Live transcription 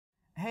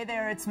Hey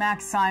there, it's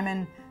Max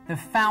Simon, the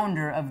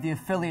founder of the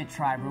Affiliate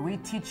Tribe, where we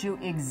teach you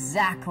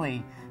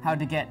exactly how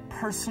to get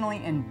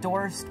personally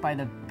endorsed by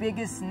the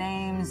biggest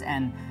names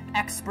and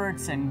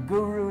experts and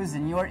gurus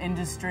in your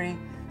industry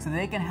so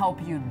they can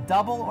help you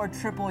double or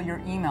triple your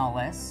email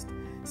list,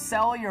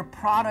 sell your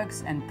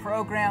products and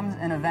programs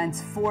and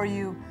events for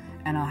you,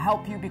 and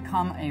help you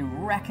become a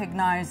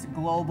recognized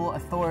global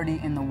authority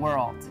in the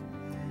world.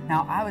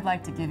 Now, I would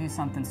like to give you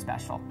something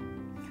special.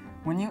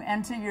 When you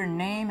enter your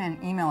name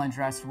and email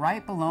address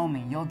right below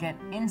me, you'll get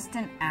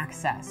instant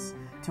access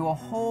to a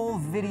whole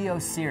video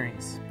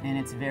series, and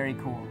it's very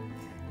cool.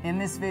 In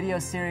this video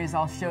series,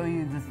 I'll show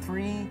you the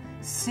 3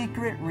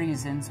 secret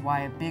reasons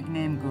why a big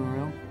name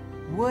guru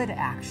would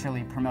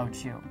actually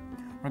promote you.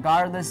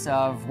 Regardless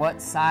of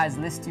what size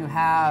list you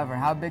have, or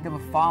how big of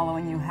a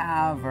following you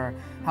have, or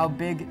how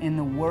big in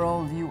the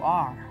world you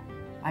are,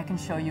 I can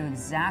show you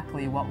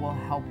exactly what will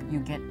help you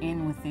get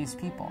in with these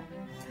people.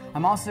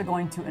 I'm also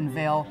going to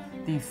unveil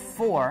the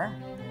 4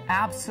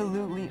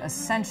 absolutely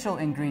essential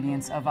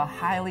ingredients of a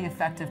highly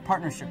effective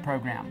partnership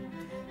program.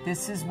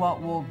 This is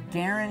what will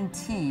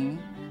guarantee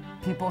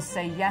people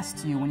say yes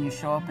to you when you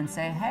show up and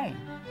say, hey,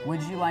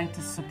 would you like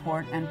to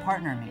support and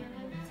partner me?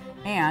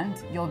 And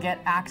you'll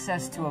get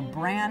access to a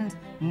brand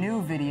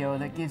new video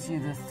that gives you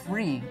the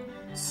 3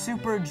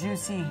 super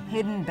juicy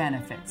hidden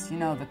benefits. You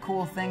know, the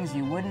cool things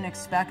you wouldn't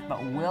expect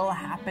but will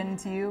happen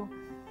to you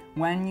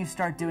when you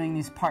start doing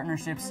these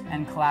partnerships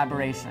and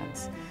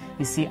collaborations.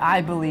 You see,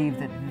 I believe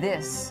that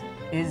this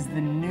is the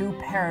new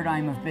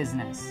paradigm of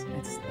business.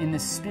 It's in the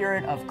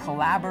spirit of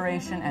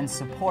collaboration and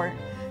support.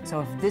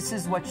 So if this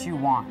is what you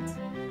want,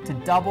 to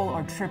double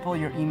or triple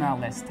your email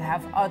list, to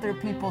have other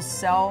people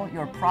sell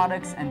your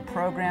products and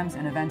programs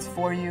and events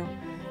for you,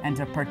 and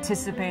to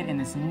participate in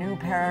this new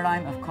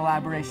paradigm of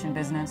collaboration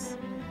business,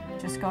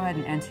 just go ahead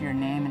and enter your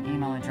name and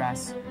email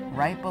address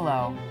right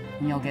below,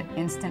 and you'll get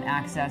instant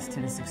access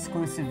to this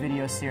exclusive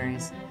video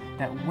series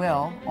that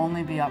will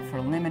only be up for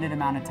a limited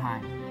amount of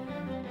time.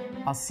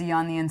 I'll see you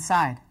on the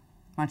inside.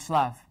 Much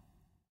love.